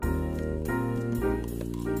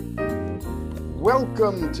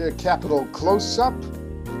Welcome to Capitol Close-Up.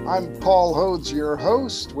 I'm Paul Hodes, your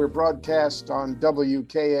host. We're broadcast on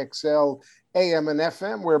WKXL AM and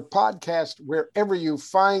FM. We're podcast wherever you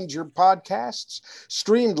find your podcasts,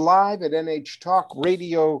 streamed live at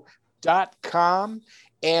nhtalkradio.com.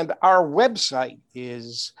 And our website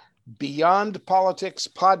is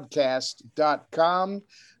beyondpoliticspodcast.com.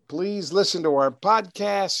 Please listen to our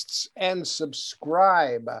podcasts and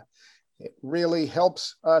subscribe. It really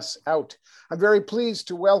helps us out. I'm very pleased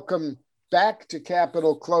to welcome back to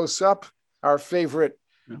Capitol Close-Up our favorite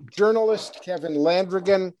journalist, Kevin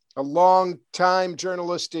Landrigan, a long-time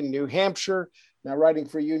journalist in New Hampshire, now writing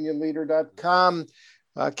for UnionLeader.com.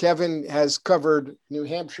 Kevin has covered New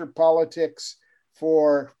Hampshire politics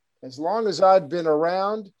for as long as I've been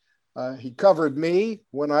around. He covered me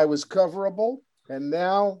when I was coverable, and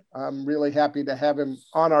now I'm really happy to have him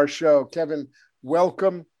on our show. Kevin,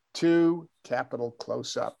 welcome to Capitol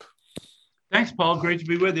Close-Up. Thanks, Paul. Great to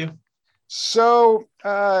be with you. So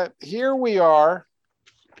here we are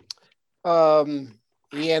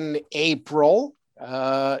in April.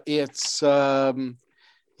 It's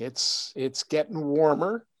getting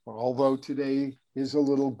warmer, although today is a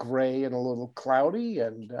little gray and a little cloudy,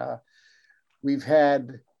 and we've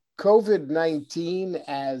had COVID-19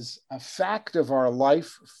 as a fact of our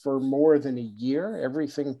life for more than a year.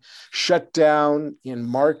 Everything shut down in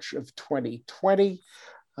March of 2020.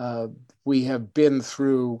 We have been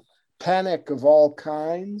through panic of all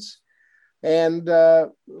kinds. And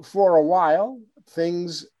for a while,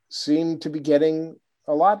 things seem to be getting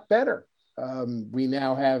a lot better. We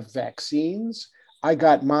now have vaccines. I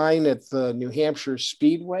got mine at the New Hampshire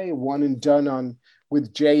Speedway, one and done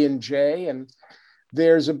with J&J, and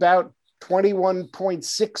there's about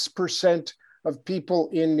 21.6% of people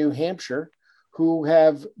in New Hampshire who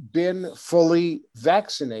have been fully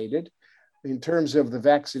vaccinated. In terms of the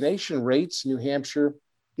vaccination rates, New Hampshire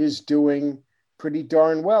is doing pretty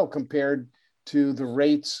darn well compared to the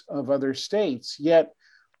rates of other states. Yet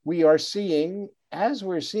we are seeing, as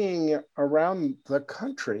we're seeing around the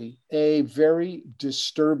country, a very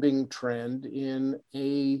disturbing trend in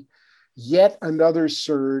yet another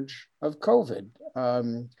surge of COVID.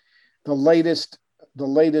 The latest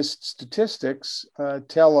statistics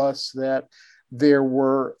tell us that there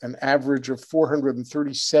were an average of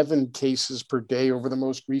 437 cases per day over the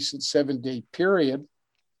most recent 7-day period,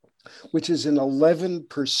 which is an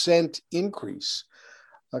 11% increase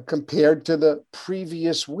compared to the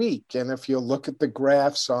previous week. And if you look at the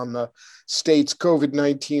graphs on the state's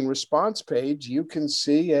COVID-19 response page, you can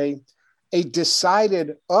see a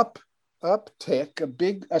decided uptick,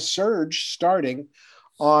 a surge starting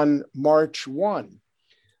on March 1.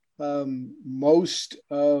 Most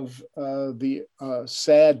of the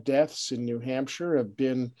sad deaths in New Hampshire have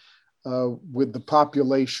been with the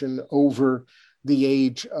population over the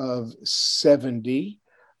age of 70,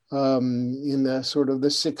 in the sort of the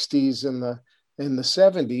 60s and the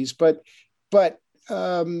 70s. But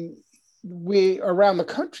we around the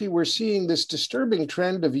country, we're seeing this disturbing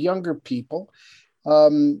trend of younger people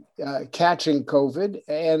catching COVID,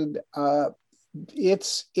 and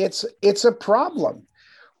it's a problem.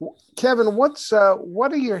 Kevin, what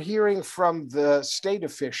are you hearing from the state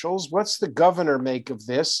officials? What's the governor make of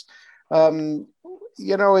this? I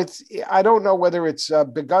don't know whether it's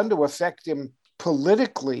begun to affect him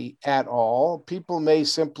politically at all. People may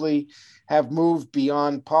simply have moved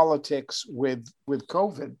beyond politics with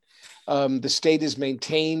COVID. The state has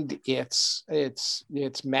maintained its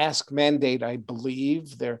mask mandate, I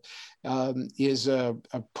believe. There is a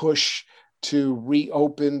push to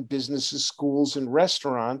reopen businesses, schools, and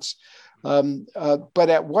restaurants. But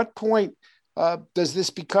at what point does this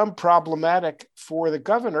become problematic for the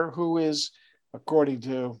governor, who is, according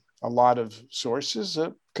to a lot of sources,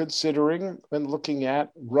 considering and looking at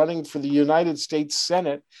running for the United States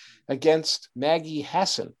Senate against Maggie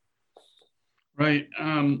Hassan? Right.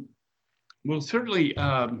 Well, certainly,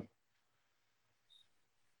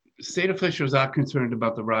 state officials are concerned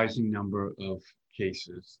about the rising number of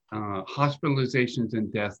cases. Hospitalizations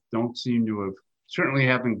and deaths don't seem to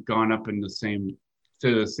haven't gone up to the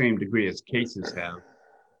same degree as cases have.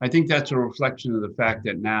 I think that's a reflection of the fact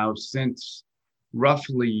that now, since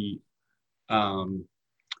roughly the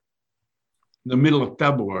middle of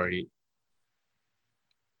February,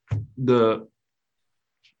 the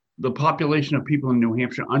population of people in New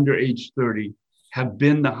Hampshire under age 30 have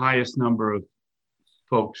been the highest number of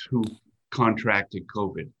folks who contracted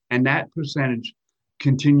COVID. And that percentage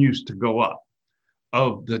continues to go up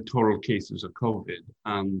of the total cases of COVID.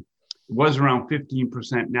 It was around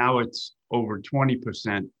 15%. Now it's over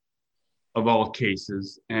 20% of all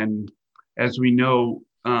cases. And as we know,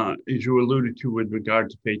 as you alluded to with regard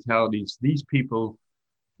to fatalities, these people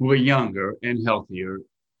who are younger and healthier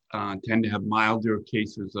tend to have milder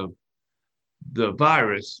cases of the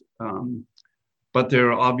virus, but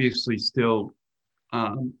they're obviously still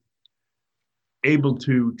able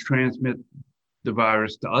to transmit the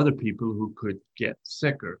virus to other people who could get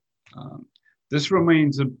sicker. This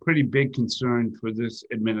remains a pretty big concern for this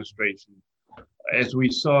administration. As we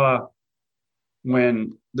saw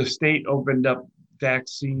when the state opened up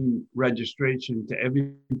vaccine registration to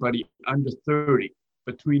everybody under 30,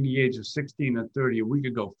 between the age of 16 and 30, a week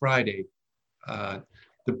ago Friday,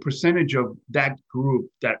 the percentage of that group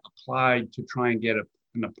that applied to try and get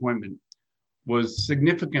an appointment was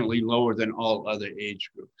significantly lower than all other age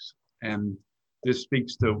groups. And this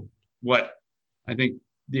speaks to what I think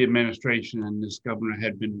the administration and this governor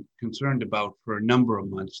had been concerned about for a number of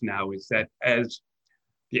months now, is that as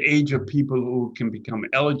the age of people who can become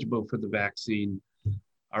eligible for the vaccine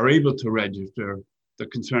are able to register, the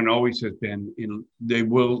concern always has been they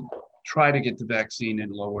will try to get the vaccine in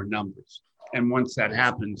lower numbers. And once that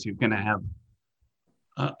happens, you're going to have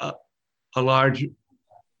a large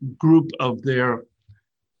group of their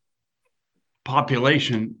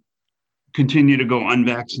population continue to go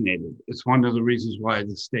unvaccinated. It's one of the reasons why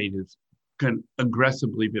the state is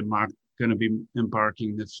aggressively going to be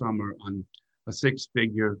embarking this summer on a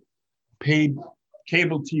six-figure paid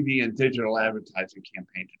cable TV and digital advertising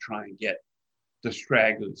campaign to try and get the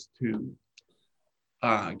stragglers to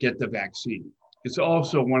get the vaccine. It's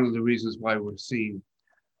also one of the reasons why we're seeing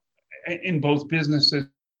in both businesses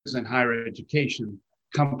and higher education,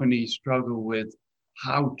 companies struggle with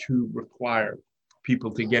how to require people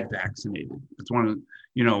to get vaccinated. It's one of,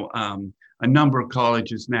 a number of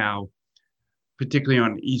colleges now, particularly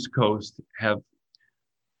on the East Coast, have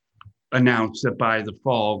announced that by the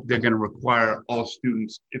fall, they're going to require all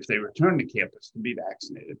students, if they return to campus, to be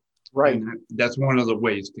vaccinated. Right. And that's one of the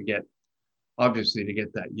ways to get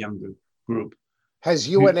that younger group. Has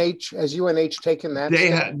UNH taken that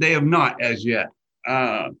step? They have not as yet.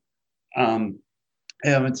 St.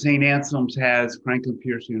 Anselm's has, Franklin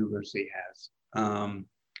Pierce University has.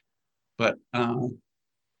 But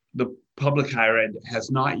the public higher ed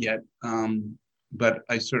has not yet. But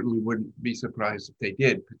I certainly wouldn't be surprised if they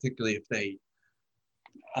did, particularly if they,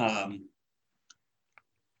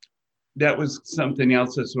 that was something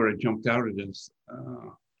else that sort of jumped out at us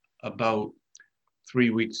about 3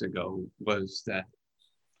 weeks ago, was that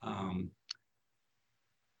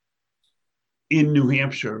in New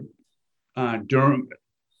Hampshire, Durham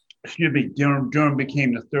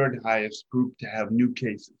became the third highest group to have new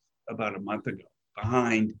cases about a month ago,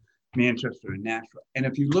 behind Manchester and Nashville. And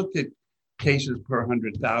if you looked at cases per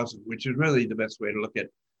 100,000, which is really the best way to look at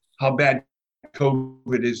how bad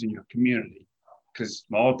COVID is in your community, because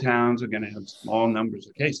small towns are going to have small numbers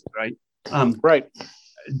of cases, right? Right.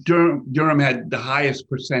 Durham had the highest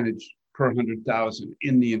percentage per 100,000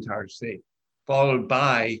 in the entire state, followed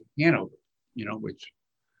by Hanover, which,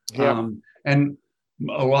 and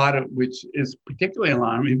a lot of, which is particularly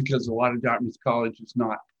alarming because a lot of Dartmouth College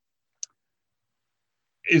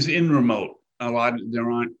is in remote. There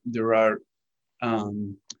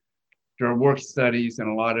are work studies and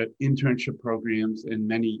a lot of internship programs and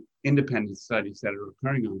many independent studies that are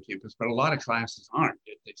occurring on campus, but a lot of classes aren't.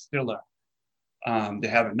 They still are. They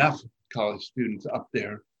have enough college students up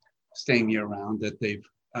there staying year round that they've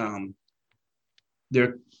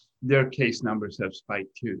their case numbers have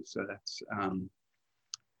spiked too. So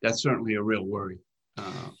that's certainly a real worry.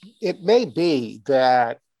 It may be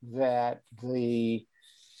that the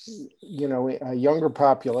a younger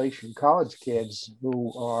population, college kids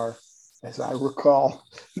who are, as I recall,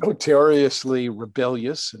 notoriously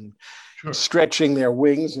rebellious and stretching their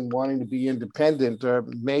wings and wanting to be independent,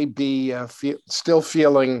 may be still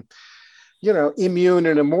feeling, immune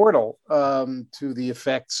and immortal to the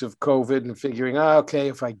effects of COVID, and figuring, okay,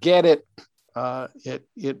 if I get it,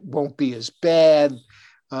 it won't be as bad.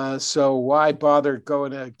 So why bother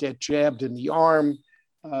going to get jabbed in the arm?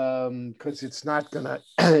 Because it's not gonna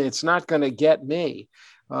get me,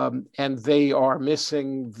 and they are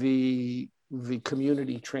missing the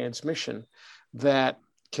community transmission that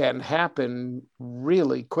can happen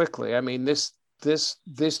really quickly. I mean, this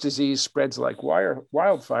disease spreads like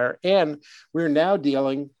wildfire, and we're now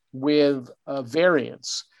dealing with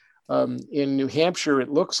variants. In New Hampshire,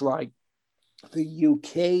 it looks like the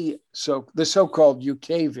UK, the so-called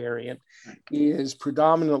UK variant is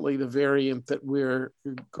predominantly the variant that we're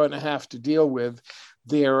going to have to deal with.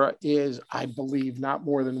 There is, I believe, not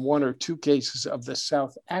more than 1 or 2 cases of the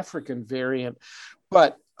South African variant,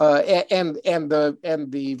 but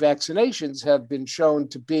the vaccinations have been shown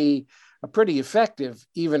to be pretty effective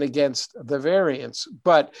even against the variants.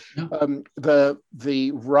 But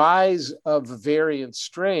the rise of variant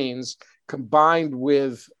strains combined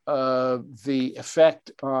with the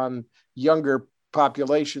effect on younger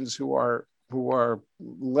populations who are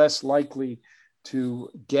less likely to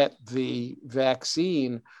get the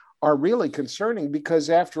vaccine are really concerning, because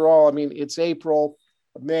after all, I mean, it's April,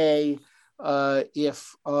 May.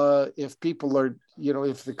 If people are,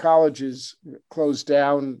 if the colleges close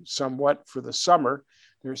down somewhat for the summer,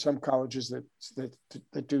 there are some colleges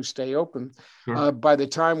that do stay open. Sure. By the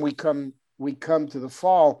time we come to the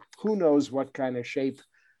fall, who knows what kind of shape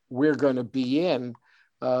we're going to be in.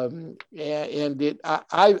 I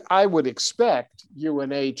would expect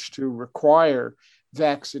UNH to require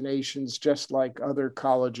vaccinations just like other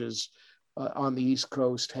colleges on the East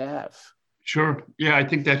Coast have. Sure. Yeah, I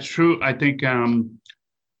think that's true. I think, and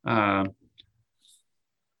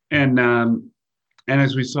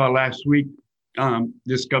as we saw last week,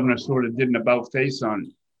 this governor sort of did an about face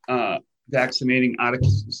on vaccinating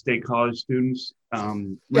out-of-state college students.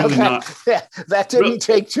 That didn't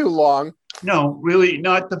take too long. No, really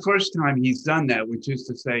not the first time he's done that, which is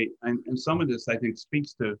to say, and some of this I think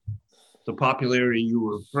speaks to the popularity you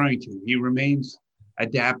were referring to. He remains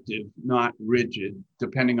adaptive, not rigid,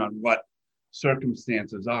 depending on what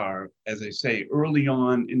circumstances are. As I say, early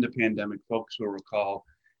on in the pandemic, folks will recall,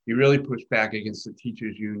 he really pushed back against the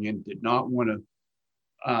teachers union, did not want to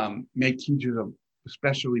make teachers a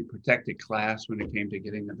especially protected class when it came to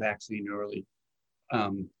getting the vaccine early.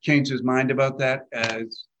 Changed his mind about that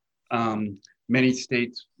as many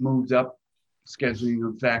states moved up scheduling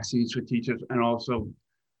of vaccines for teachers, and also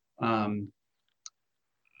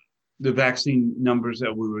the vaccine numbers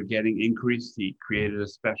that we were getting increased. He created a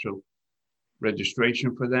special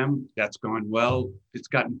registration for them. That's gone well. It's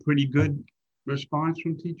gotten pretty good response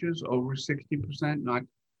from teachers, over 60%,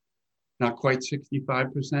 not quite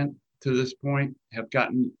 65% to this point, have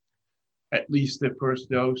gotten at least their first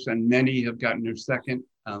dose, and many have gotten their second.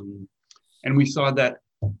 And we saw that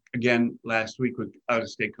again last week with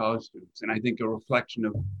out-of-state college students. And I think a reflection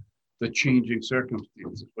of the changing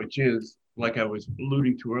circumstances, which is, like I was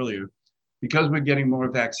alluding to earlier, because we're getting more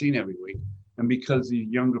vaccine every week, and because these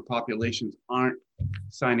younger populations aren't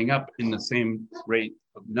signing up in the same rate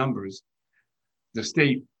of numbers, the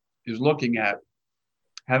state is looking at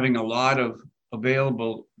having a lot of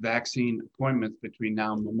available vaccine appointments between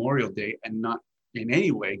now and Memorial Day, and not in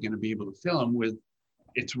any way going to be able to fill them with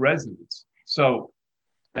its residents. So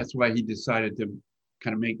that's why he decided to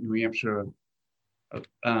kind of make New Hampshire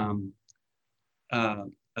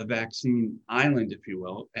a vaccine island, if you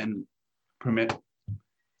will, and permit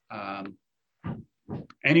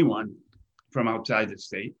anyone from outside the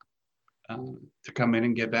state to come in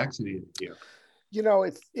and get vaccinated here. You know,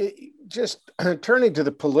 just turning to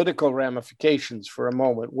the political ramifications for a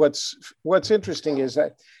moment. What's interesting is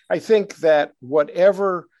that I think that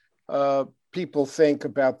whatever people think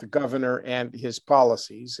about the governor and his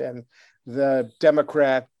policies, and the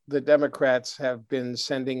Democrats have been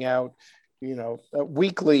sending out,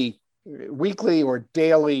 weekly or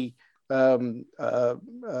daily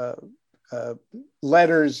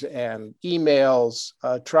letters and emails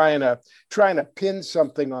trying to pin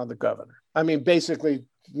something on the governor. I mean, basically,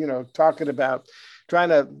 talking about trying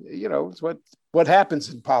to, it's what happens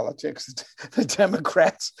in politics. The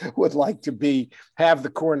Democrats would like to have the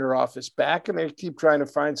corner office back, and they keep trying to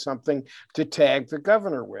find something to tag the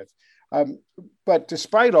governor with. But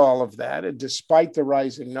despite all of that, and despite the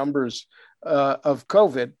rising numbers of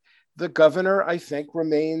COVID, the governor, I think,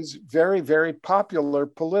 remains very, very popular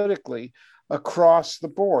politically across the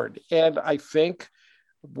board. And I think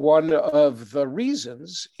one of the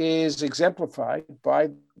reasons is exemplified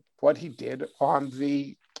by what he did on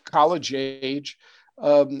the college age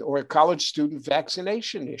or college student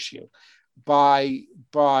vaccination issue, by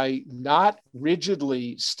not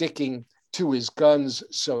rigidly sticking to his guns,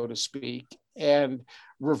 so to speak, and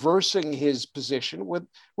reversing his position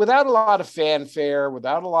without a lot of fanfare,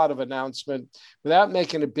 without a lot of announcement, without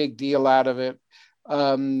making a big deal out of it.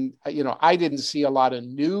 I didn't see a lot of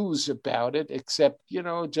news about it, except,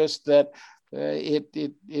 just that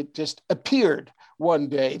it just appeared one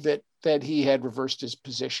day that he had reversed his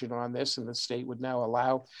position on this, and the state would now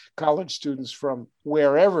allow college students from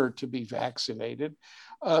wherever to be vaccinated.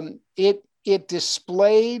 It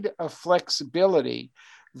displayed a flexibility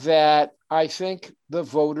that I think the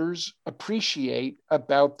voters appreciate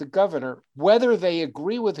about the governor, whether they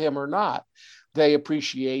agree with him or not. They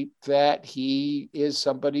appreciate that he is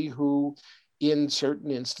somebody who, in certain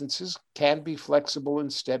instances, can be flexible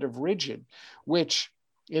instead of rigid, which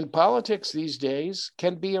in politics these days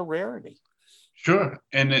can be a rarity. Sure,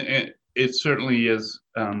 and it certainly is.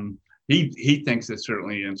 He thinks it's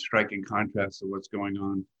certainly in striking contrast to what's going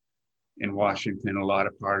on in Washington. A lot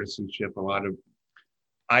of partisanship, a lot of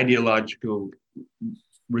ideological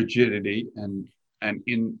rigidity, and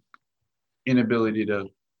inability to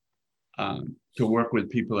work with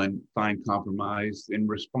people and find compromise in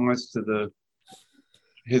response to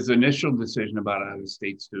his initial decision about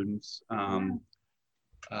out-of-state students.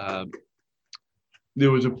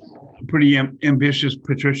 There was a pretty ambitious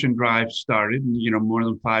petition drive started, and more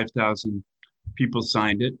than 5,000 people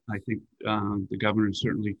signed it. I think the governor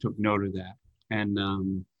certainly took note of that, and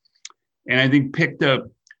I think picked up,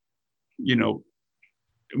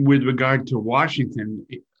 with regard to Washington,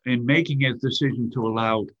 in making his decision to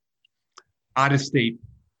allow out-of-state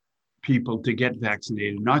people to get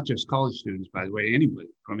vaccinated, not just college students, by the way, anybody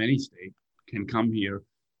from any state can come here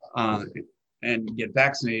and get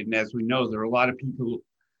vaccinated. And as we know, there are a lot of people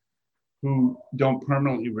who don't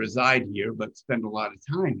permanently reside here, but spend a lot of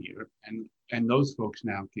time here. And those folks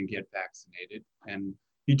now can get vaccinated. And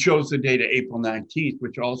he chose the date of April 19th,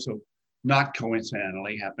 which also, not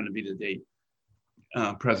coincidentally, happened to be the date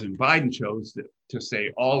President Biden chose to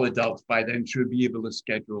say all adults by then should be able to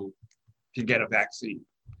schedule to get a vaccine.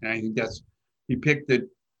 And I think I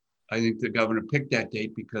think the governor picked that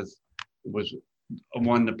date because it was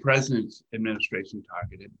one the president's administration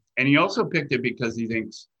targeted. And he also picked it because he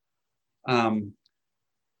thinks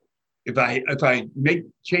if I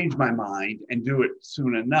change my mind and do it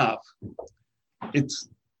soon enough, it's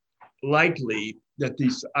likely that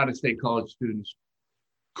these out-of-state college students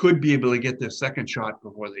could be able to get their second shot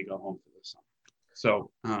before they go home for the summer. So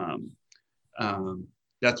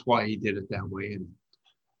that's why he did it that way,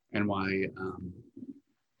 and why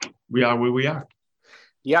we are where we are.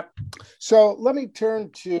 Yep. So let me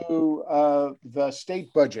turn to the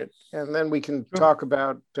state budget, and then we can talk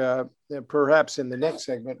about perhaps in the next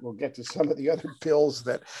segment, we'll get to some of the other bills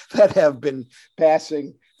that have been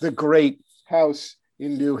passing the great House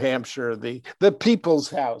in New Hampshire, the People's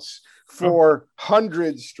House,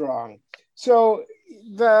 400 strong. So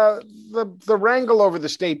the wrangle over the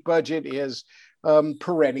state budget is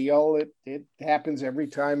perennial. It happens every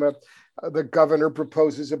time the governor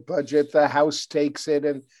proposes a budget, the House takes it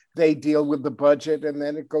and they deal with the budget, and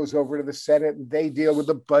then it goes over to the Senate and they deal with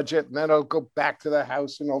the budget, and then it'll go back to the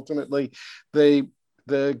House, and ultimately the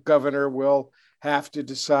governor will have to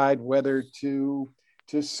decide whether to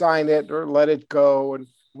sign it or let it go and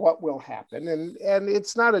what will happen. And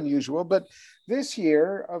it's not unusual, but this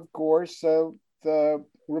year, of course, the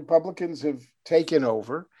Republicans have taken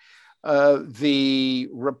over. The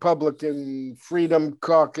Republican Freedom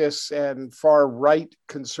Caucus and far-right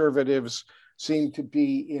conservatives seem to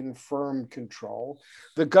be in firm control.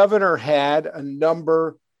 The governor had a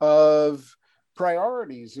number of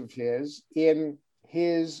priorities of his in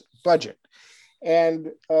his budget.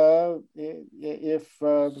 And if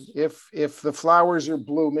the flowers are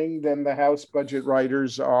blooming, then the House budget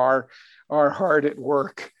writers are hard at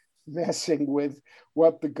work messing with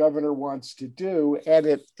what the governor wants to do. And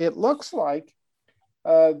it looks like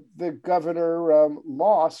the governor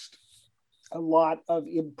lost a lot of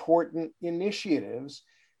important initiatives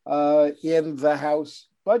in the House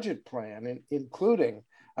budget plan, including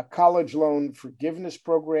a college loan forgiveness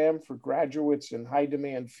program for graduates in high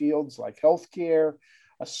demand fields like healthcare,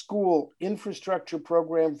 a school infrastructure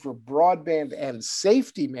program for broadband and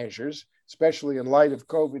safety measures, especially in light of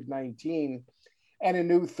COVID-19, and a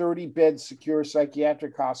new 30-bed secure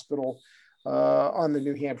psychiatric hospital on the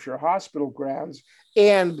New Hampshire hospital grounds.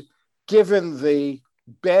 And given the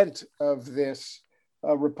bent of this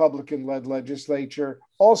Republican-led legislature,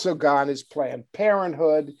 also gone is Planned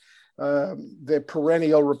Parenthood, the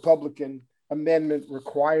perennial Republican amendment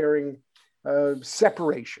requiring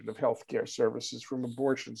separation of healthcare services from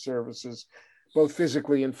abortion services, both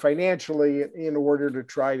physically and financially, in order to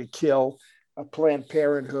try to kill Planned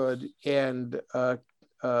Parenthood and an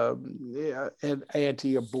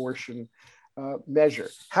anti-abortion measure.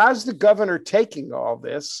 How's the governor taking all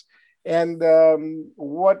this, and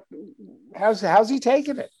how's he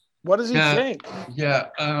taking it? What does he think? Yeah.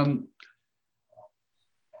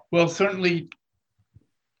 Well, certainly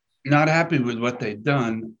not happy with what they've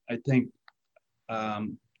done. I think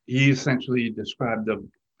he essentially described the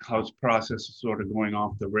House process as sort of going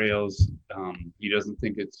off the rails. He doesn't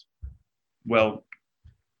think it's well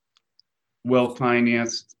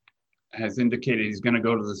financed, has indicated he's going to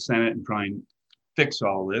go to the Senate and try and fix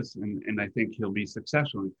all this. And I think he'll be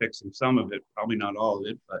successful in fixing some of it, probably not all of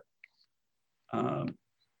it, but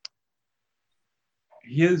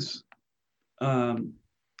his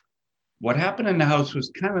What happened in the House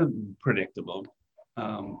was kind of predictable.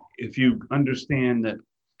 If you understand that,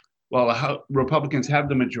 well, Republicans have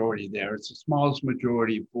the majority there. It's the smallest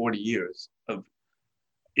majority in 40 years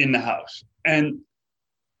in the House. And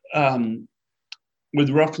with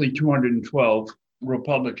roughly 212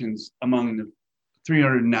 Republicans among the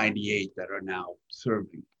 398 that are now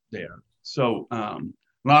serving there. So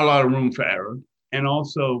not a lot of room for error. And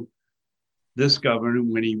also this governor,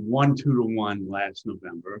 when he won 2-1 last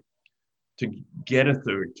November to get a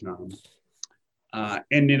third term,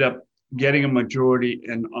 ended up getting a majority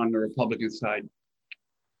on the Republican side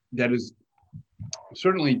that is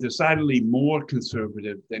certainly decidedly more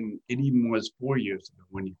conservative than it even was 4 years ago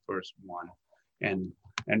when he first won, and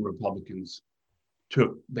Republicans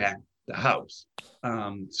took back the House.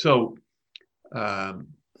 So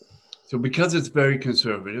because it's very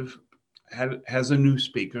conservative, has a new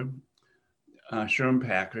speaker, Sherm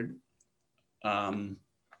Packard,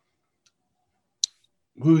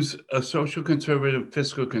 who's a social conservative,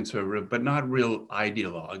 fiscal conservative, but not a real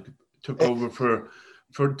ideologue. Took over for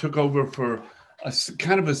a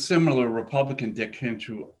kind of a similar Republican, Dick Hinch,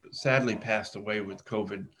 who sadly passed away with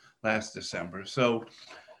COVID last December. So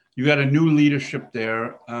you got a new leadership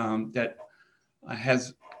there that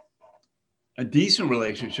has a decent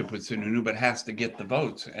relationship with Sununu, but has to get the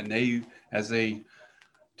votes. And they, as they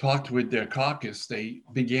talked with their caucus, they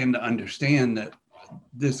began to understand that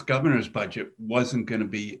this governor's budget wasn't going to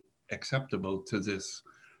be acceptable to this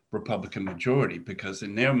Republican majority, because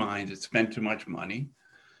in their minds, it spent too much money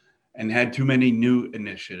and had too many new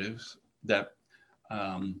initiatives that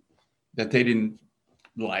that they didn't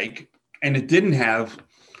like. And it didn't have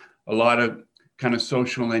a lot of kind of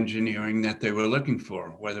social engineering that they were looking for,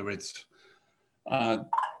 whether it's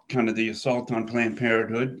kind of the assault on Planned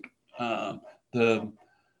Parenthood, the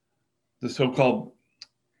so-called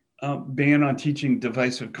ban on teaching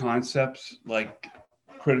divisive concepts like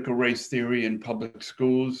critical race theory in public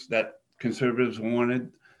schools that conservatives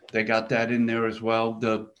wanted. They got that in there as well.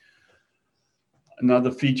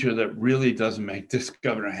 Another feature that really doesn't make this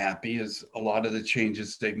governor happy is a lot of the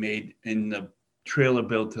changes they made in the trailer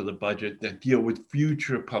bill to the budget that deal with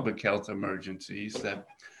future public health emergencies that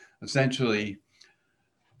essentially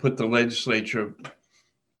put the legislature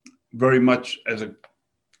very much as a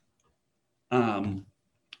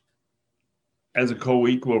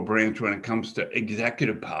co-equal branch when it comes to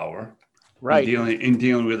executive power, right, in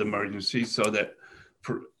dealing with emergencies. So that,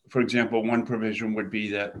 for example, one provision would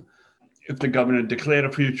be that if the governor declared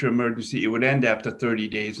a future emergency, it would end after 30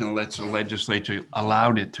 days unless the legislature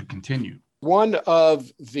allowed it to continue. One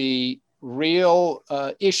of the real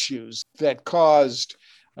issues that caused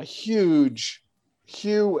a huge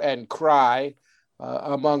hue and cry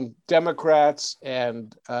among Democrats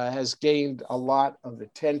and has gained a lot of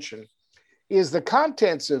attention is the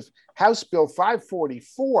contents of House Bill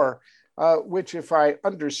 544, which, if I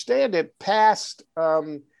understand it, passed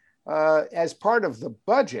as part of the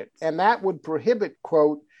budget. And that would prohibit,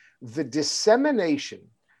 quote, the dissemination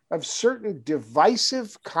of certain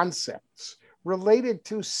divisive concepts related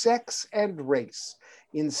to sex and race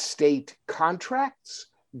in state contracts,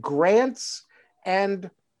 grants,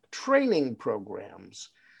 and training programs.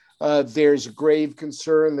 There's grave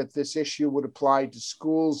concern that this issue would apply to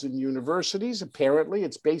schools and universities. Apparently,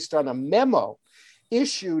 it's based on a memo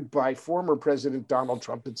issued by former President Donald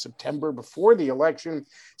Trump in September before the election,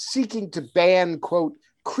 seeking to ban, quote,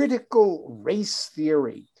 critical race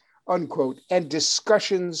theory, unquote, and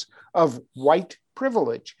discussions of white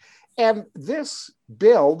privilege. And this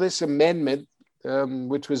bill, this amendment,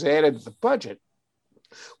 which was added to the budget,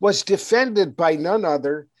 was defended by none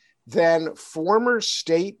other than former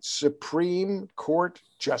state Supreme Court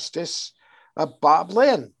Justice Bob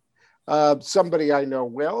Lynn, somebody I know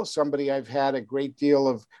well, somebody I've had a great deal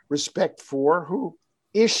of respect for, who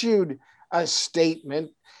issued a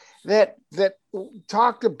statement that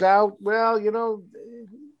talked about, well, you know,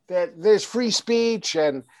 that there's free speech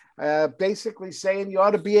and basically saying you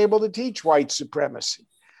ought to be able to teach white supremacy.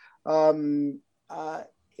 And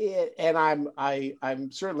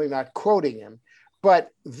I'm certainly not quoting him, but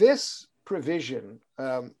this provision,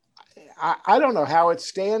 I don't know how it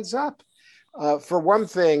stands up. For one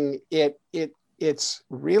thing, it's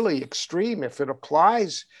really extreme if it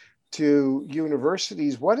applies to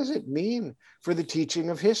universities. What does it mean for the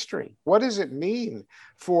teaching of history? What does it mean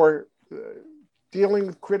for dealing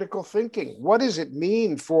with critical thinking? What does it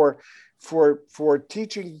mean for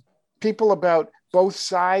teaching people about both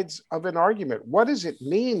sides of an argument? What does it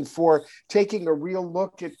mean for taking a real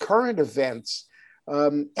look at current events?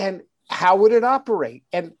 And how would it operate?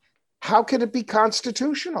 And how could it be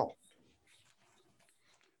constitutional?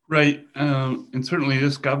 Right. And certainly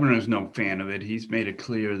this governor is no fan of it. He's made it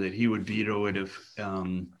clear that he would veto it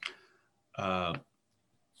uh,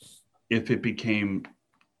 if it became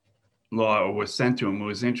law or was sent to him. It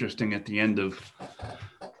was interesting at the end of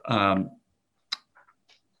um,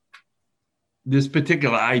 this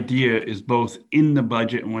particular idea is both in the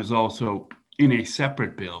budget and was also in a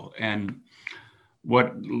separate bill. And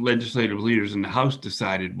what legislative leaders in the House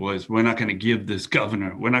decided was, we're not going to give this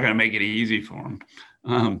governor, we're not going to make it easy for him.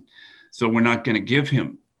 So we're not going to give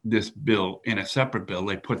him this bill in a separate bill.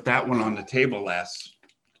 They put that one on the table last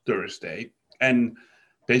Thursday and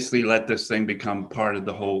basically let this thing become part of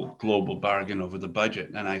the whole global bargain over the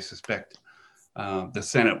budget. And I suspect the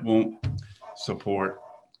Senate won't support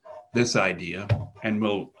this idea, and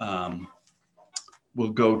we'll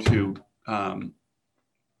go to a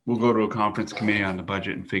conference committee on the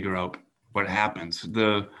budget and figure out what happens.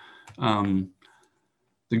 The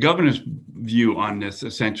governor's view on this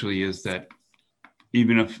essentially is that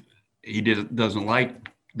even if he doesn't like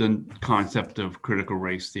the concept of critical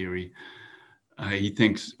race theory, he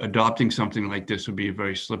thinks adopting something like this would be a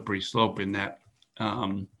very slippery slope, in that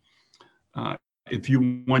once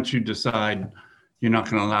you decide you're not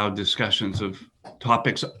going to allow discussions of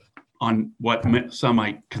topics on what some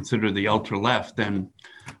might consider the ultra left, then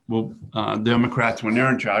Democrats, when they're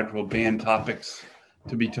in charge, will ban topics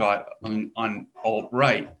to be taught on alt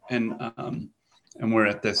right, and we're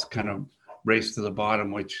at this kind of race to the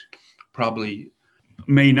bottom, which probably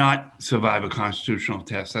may not survive a constitutional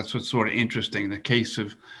test. That's what's sort of interesting. The case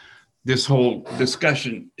of this whole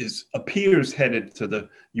discussion appears headed to the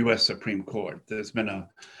U.S. Supreme Court. There's been a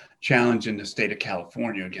challenge in the state of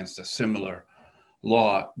California against a similar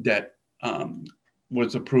law that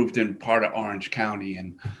was approved in part of Orange County,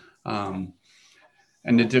 and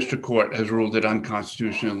the district court has ruled it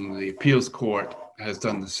unconstitutional. The appeals court has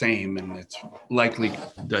done the same, and it's likely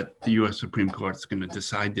that the U.S. Supreme Court is going to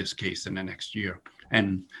decide this case in the next year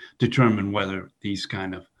and determine whether these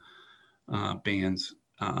kind of bans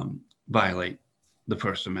violate the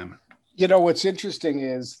First Amendment. You know, what's interesting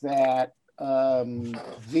is that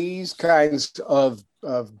these kinds of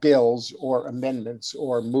bills or amendments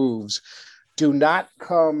or moves do not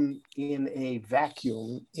come in a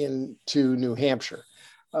vacuum into New Hampshire.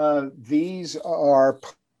 These are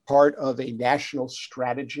part of a national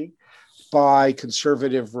strategy by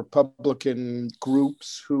conservative Republican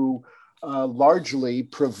groups who largely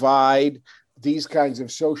provide these kinds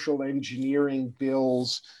of social engineering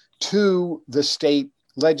bills to the state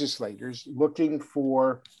legislators, looking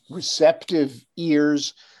for receptive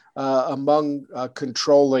ears among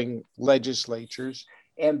controlling legislatures,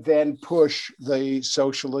 and then push the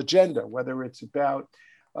social agenda, whether it's about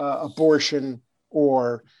abortion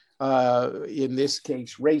or in this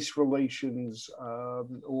case, race relations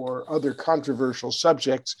or other controversial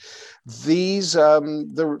subjects. These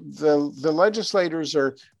the legislators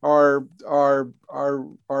are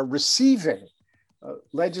receiving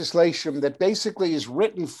legislation that basically is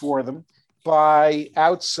written for them by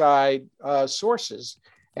outside sources,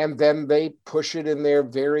 and then they push it in their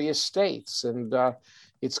various states. And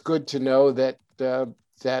it's good to know that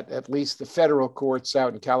that at least the federal courts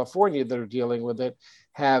out in California that are dealing with it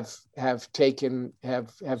have taken a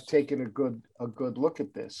good look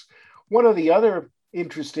at this. One of the other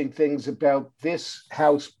interesting things about this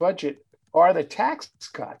House budget are the tax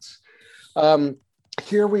cuts.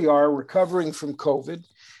 Here we are recovering from COVID.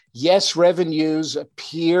 Yes, revenues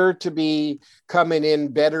appear to be coming in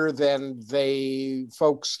better than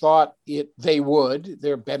folks thought they would.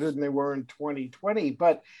 They're better than they were in 2020,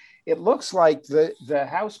 but it looks like the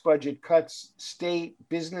House budget cuts state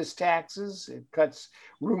business taxes. It cuts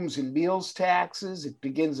rooms and meals taxes. It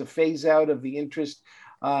begins a phase out of the interest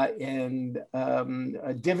and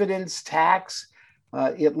dividends tax.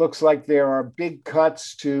 It looks like there are big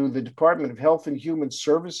cuts to the Department of Health and Human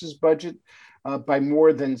Services budget by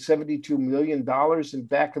more than $72 million in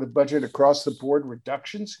back of the budget, across the board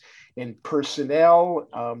reductions in personnel,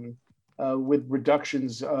 with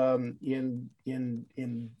reductions in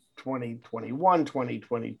 2021,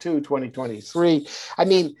 2022, 2023. I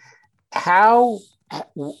mean, how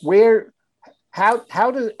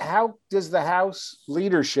does the House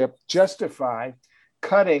leadership justify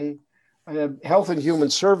cutting health and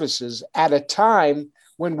human services at a time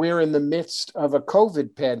when we're in the midst of a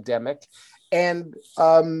COVID pandemic? And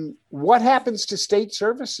what happens to state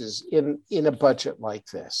services in a budget like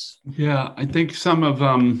this? Yeah, I think some of,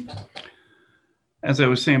 as I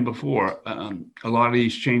was saying before, a lot of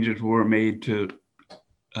these changes were made to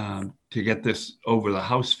get this over the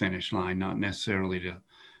House finish line, not necessarily to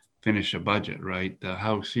finish a budget, right? The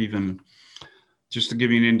House, even just to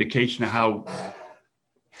give you an indication of how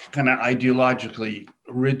kind of ideologically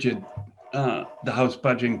rigid the House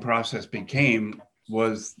budgeting process became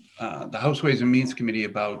was the House Ways and Means Committee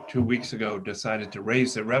about 2 weeks ago decided to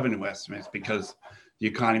raise their revenue estimates because the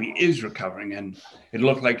economy is recovering and it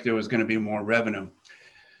looked like there was going to be more revenue.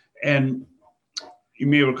 And you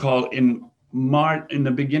may recall in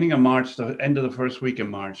the beginning of March, the end of the first week in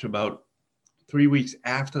March, about 3 weeks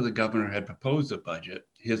after the governor had proposed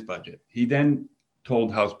his budget, he then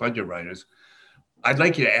told House budget writers, I'd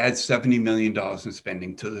like you to add $70 million in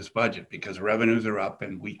spending to this budget because revenues are up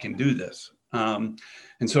and we can do this. And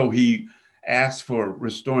so he asked for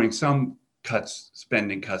restoring some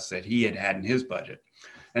spending cuts that he had in his budget.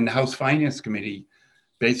 And the House Finance Committee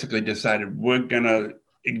basically decided we're going to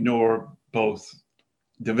ignore both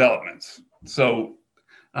developments. So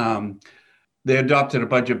they adopted a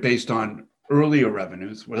budget based on earlier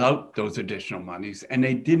revenues without those additional monies, and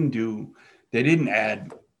they didn't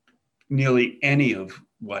add nearly any of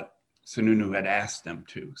what Sununu had asked them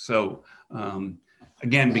to. So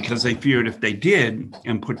again, because they feared if they did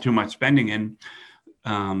and put too much spending in,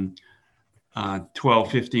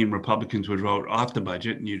 12, 15 Republicans would vote off the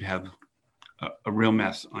budget and you'd have a real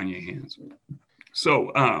mess on your hands.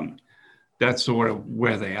 So that's sort of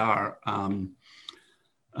where they are.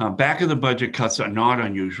 Back of the budget cuts are not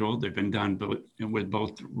unusual. They've been done with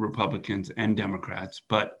both Republicans and Democrats,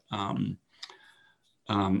 but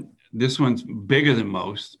this one's bigger than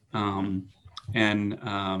most. And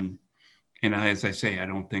as I say, I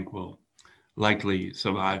don't think will likely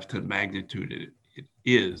survive to the magnitude it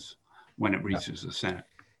is when it reaches the Senate.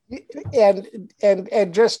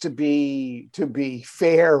 And just to be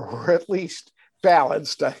fair, or at least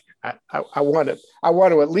balanced, I want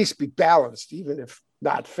to at least be balanced, even if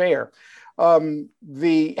not fair.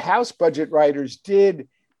 The House budget writers did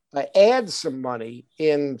add some money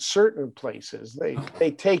in certain places.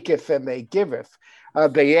 They taketh and they giveth.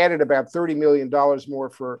 They added about $30 million more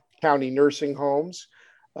for county nursing homes,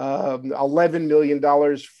 $11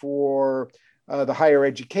 million for the higher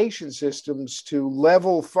education systems to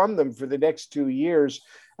level fund them for the next 2 years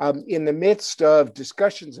in the midst of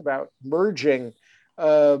discussions about merging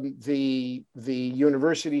the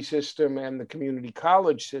university system and the community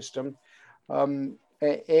college system, and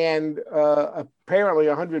apparently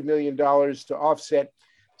 $100 million to offset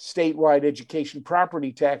statewide education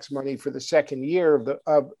property tax money for the second year of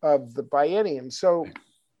the biennium. So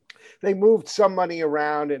they moved some money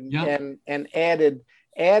around and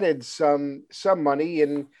added some money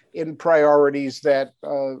in priorities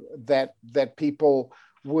that people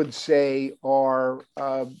would say are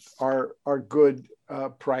good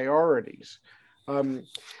priorities.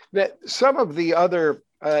 That some of the other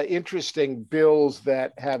interesting bills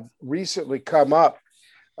that have recently come up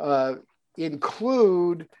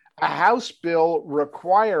include a House bill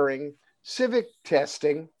requiring civic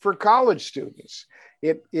testing for college students.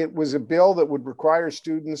 It was a bill that would require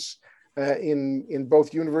students in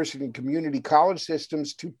both university and community college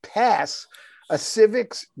systems to pass a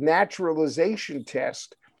civics naturalization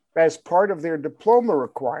test as part of their diploma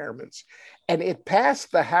requirements. And it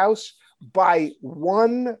passed the House by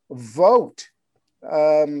one vote.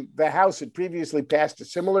 The House had previously passed a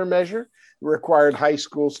similar measure, required high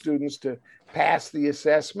school students to pass the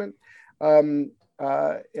assessment, and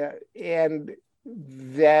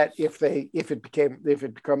that if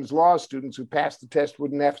it becomes law, students who pass the test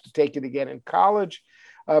wouldn't have to take it again in college.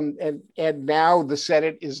 And now the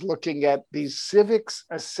Senate is looking at these civics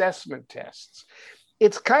assessment tests.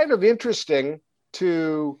 It's kind of interesting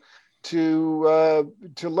to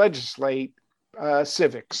legislate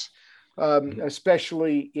civics,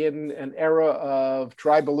 especially in an era of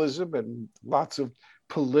tribalism and lots of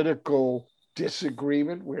political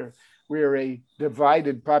disagreement. We're a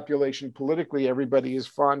divided population politically, everybody is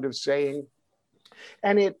fond of saying.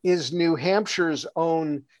 And it is New Hampshire's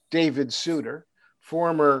own David Souter,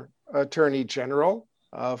 former Attorney General,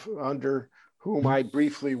 under whom I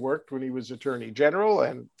briefly worked when he was Attorney General,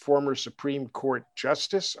 and former Supreme Court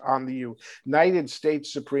Justice on the United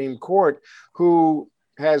States Supreme Court, who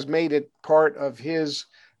has made it part of his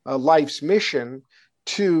life's mission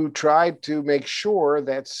to try to make sure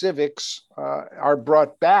that civics are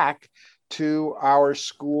brought back to our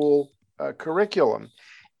school curriculum.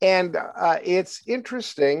 And it's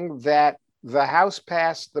interesting that the House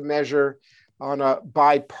passed the measure on a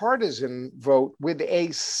bipartisan vote with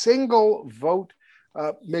a single vote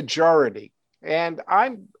majority. And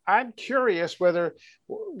I'm curious whether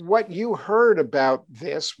what you heard about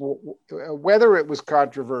this, whether it was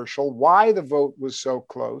controversial, why the vote was so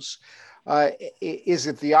close, Is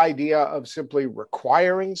it the idea of simply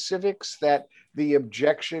requiring civics that the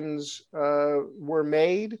objections were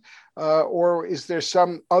made, or is there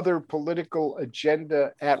some other political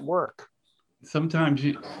agenda at work? Sometimes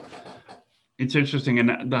it's interesting,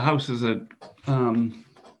 and the House is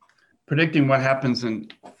predicting what happens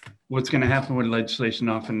and what's going to happen with legislation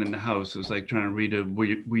often in the House is like trying to read a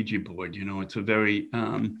Ouija board. It's a very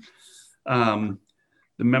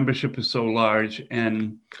the membership is so large,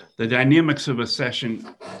 and the dynamics of a session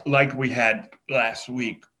like we had last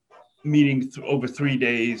week, meeting over 3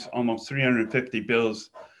 days, almost 350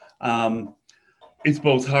 bills. It's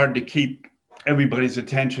both hard to keep everybody's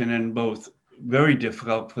attention and both very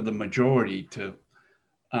difficult for the majority to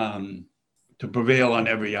prevail on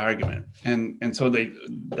every argument. And so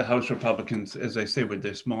the House Republicans, as I say, with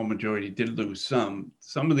their small majority, did lose some.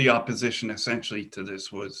 Some of the opposition essentially to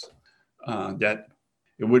this was that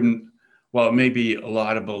it wouldn't, while it may be a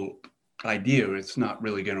laudable idea, it's not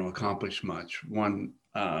really going to accomplish much. One,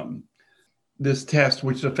 this test,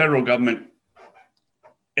 which the federal government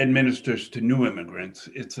administers to new immigrants,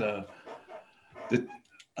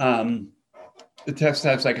 the test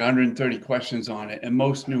has like 130 questions on it, and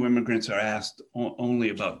most new immigrants are asked only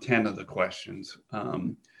about 10 of the questions,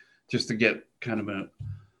 just to get kind of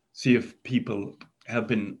see if people have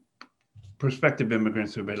been prospective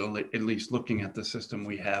immigrants who have been at least looking at the system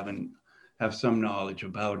we have and have some knowledge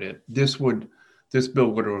about it. This bill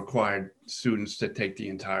would have required students to take the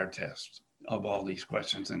entire test of all these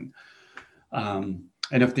questions, and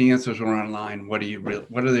if the answers were online, what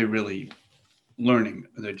are they really learning?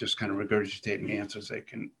 They're just kind of regurgitating answers they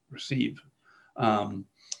can receive.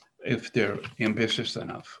 If they're ambitious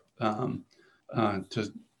enough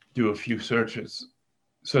to do a few searches.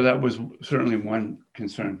 So that was certainly one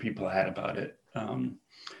concern people had about it.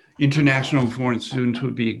 International and foreign students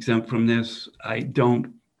would be exempt from this.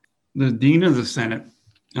 The Dean of the Senate,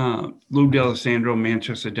 Lou D'Alessandro,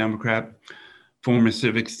 Manchester Democrat, former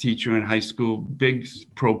civics teacher in high school, big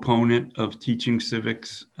proponent of teaching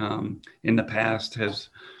civics in the past, has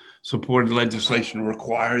supported legislation to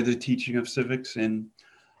require the teaching of civics in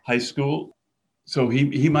high school. So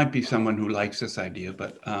he might be someone who likes this idea,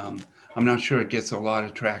 but I'm not sure it gets a lot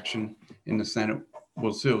of traction in the Senate.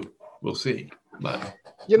 We'll see. But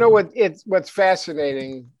what's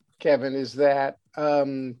fascinating, Kevin, is that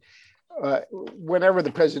whenever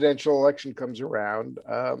the presidential election comes around,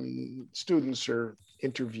 students are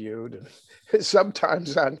interviewed,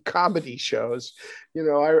 sometimes on comedy shows.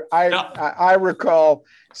 I recall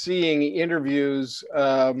seeing interviews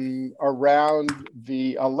around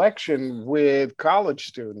the election with college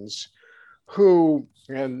students who,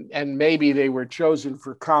 and maybe they were chosen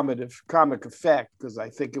for comic effect, because I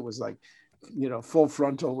think it was like, Full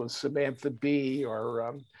Frontal with Samantha Bee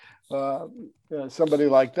or somebody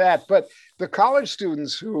like that. But the college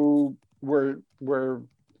students who were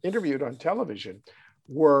interviewed on television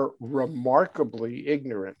were remarkably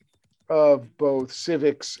ignorant of both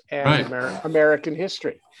civics and American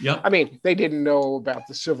history. Yep. I mean, they didn't know about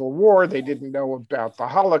the Civil War. They didn't know about the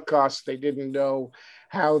Holocaust. They didn't know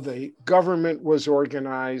how the government was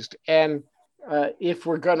organized. And if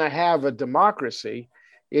we're going to have a democracy,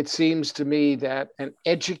 it seems to me that an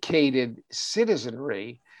educated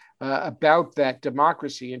citizenry about that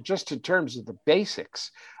democracy, and just in terms of the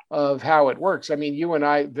basics of how it works. I mean, you and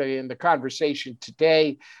I, in the conversation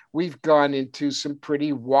today, we've gone into some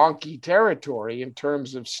pretty wonky territory in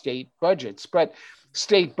terms of state budgets, but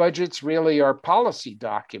state budgets really are policy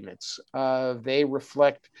documents. They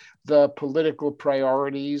reflect the political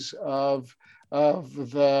priorities of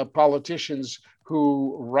the politicians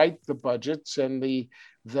who write the budgets, and the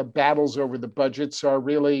battles over the budgets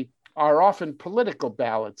are often political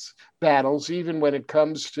battles, even when it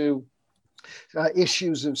comes to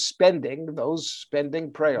issues of spending. Those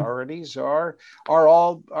spending priorities are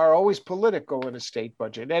always political in a state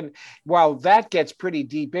budget. And while that gets pretty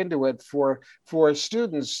deep into it, for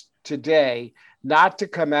students today not to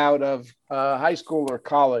come out of high school or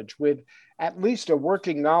college with at least a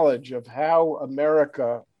working knowledge of how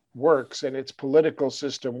America works and its political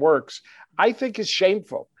system works, I think is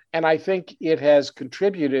shameful. And I think it has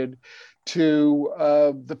contributed to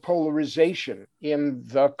the polarization in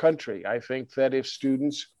the country. I think that if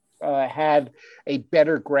students had a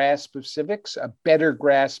better grasp of civics, a better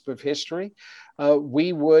grasp of history,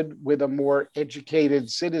 we would, with a more educated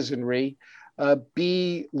citizenry,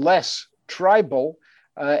 be less tribal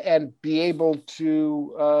and be able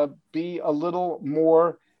to be a little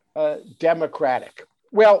more democratic.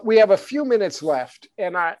 Well, we have a few minutes left,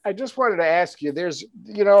 and I just wanted to ask you, there's,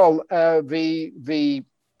 the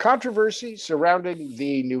controversy surrounding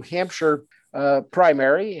the New Hampshire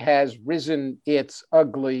primary has risen its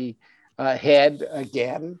ugly head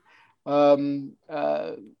again.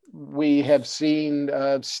 We have seen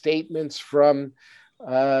statements from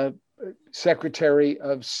Secretary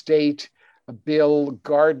of State Bill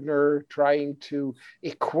Gardner trying to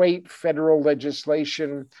equate federal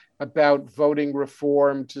legislation about voting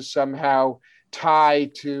reform to somehow tie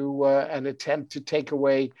to an attempt to take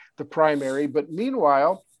away the primary. But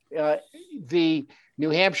meanwhile, the New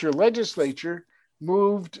Hampshire legislature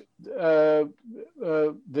moved the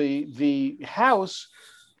House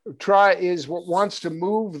wants to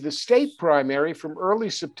move the state primary from early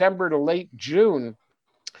September to late June.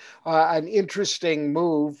 An interesting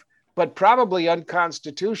move, but probably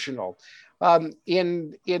unconstitutional.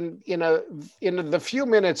 In the few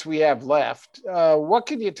minutes we have left, what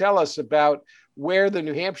can you tell us about where the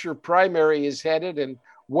New Hampshire primary is headed and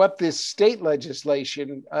what this state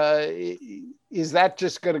legislation is that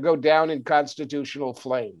just going to go down in constitutional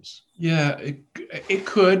flames? Yeah, it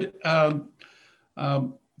could.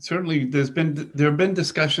 Certainly, there have been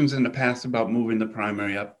discussions in the past about moving the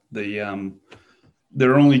primary up.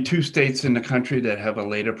 There are only 2 states in the country that have a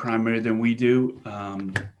later primary than we do,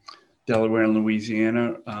 Delaware and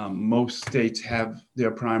Louisiana. Most states have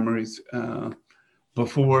their primaries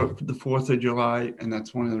before the 4th of July, and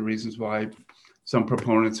that's one of the reasons why some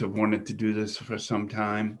proponents have wanted to do this for some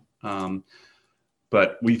time.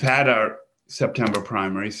 But we've had our September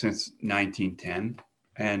primary since 1910,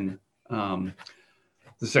 and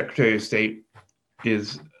the Secretary of State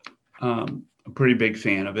is a pretty big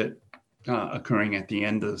fan of it, occurring at the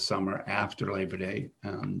end of the summer after Labor Day,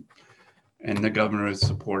 and the governor is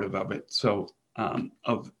supportive of it. So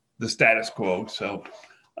of the status quo. So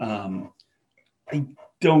I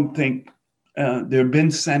don't think there have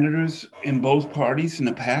been senators in both parties in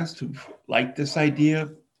the past who've liked this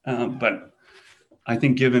idea, but I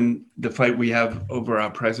think given the fight we have over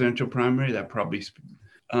our presidential primary, that probably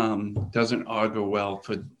doesn't augur well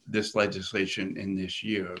for this legislation in this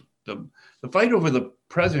year. The fight over the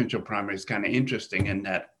presidential primary is kind of interesting in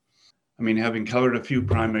that, I mean, having covered a few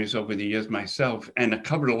primaries over the years myself, and I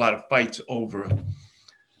covered a lot of fights over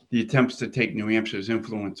the attempts to take New Hampshire's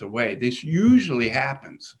influence away. This usually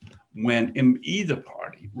happens when in either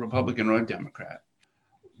party, Republican or Democrat,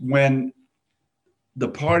 when the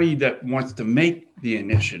party that wants to make the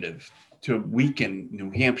initiative to weaken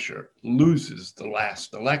New Hampshire loses the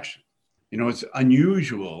last election. You know, it's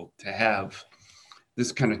unusual to have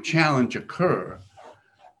this kind of challenge occur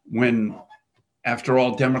when, after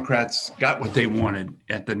all, Democrats got what they wanted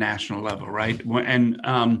at the national level, right?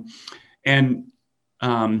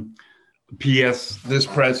 P.S. This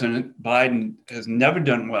president, Biden, has never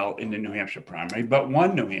done well in the New Hampshire primary, but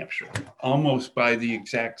won New Hampshire almost by the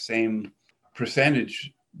exact same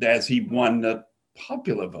percentage as he won the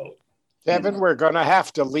popular vote. Kevin, we're going to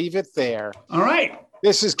have to leave it there. All right.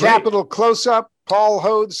 This is Capital Close-Up. Paul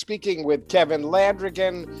Hodes speaking with Kevin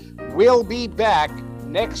Landrigan. We'll be back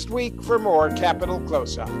next week for more Capital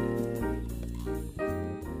Close-Up.